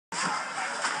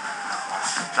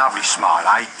Lovely smile,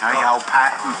 eh? Hey, old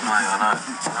Pat? Mate, I know.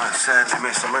 No, sadly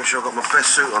missed. I'll make sure I've got my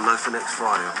best suit on though for next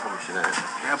Friday, I promise you that.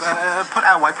 Yeah, but put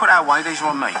that away, these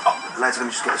are on me. Oh, lads, let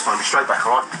me just get this phone. Be straight back,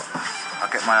 alright? I'll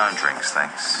get my own drinks,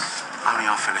 thanks. Only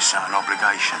I feel a certain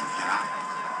obligation, you know?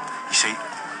 You see,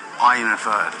 I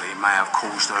inadvertently may have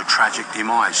caused her tragic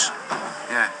demise.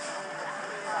 Yeah.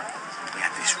 We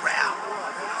had this row.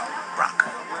 Brunk.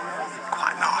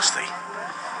 Quite nasty.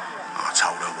 I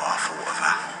told her what I thought of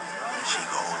her. She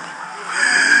got all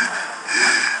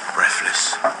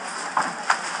breathless.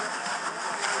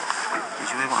 Did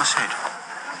you hear what I said?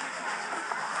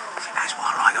 That's what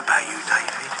I like about you,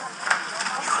 David.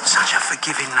 You've got such a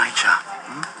forgiving nature.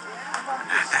 Hmm?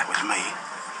 That was me.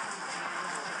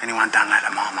 Anyone done that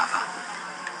to my mother,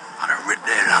 I'd have ripped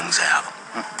their lungs out.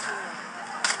 What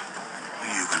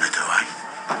are you gonna do, eh?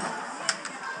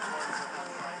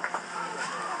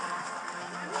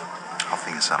 I'll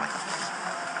think of something.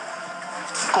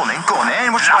 Go on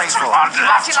then, what you waiting for? I'd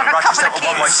love to. Right, just take a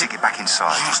one-way ticket back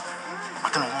inside.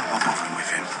 I don't know why you're bothering with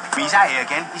him. He's out here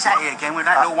again. He's out here again with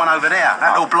that little one over there.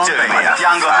 That little blonde thing.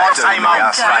 Younger, same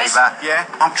old. Yeah?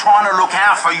 I'm trying to look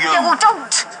out for you. Yeah, well,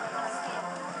 don't.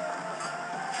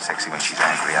 Sexy when she's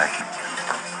angry, eh?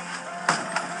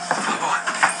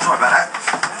 Sorry about that.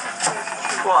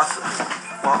 What?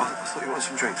 I thought you wanted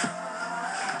some drinks.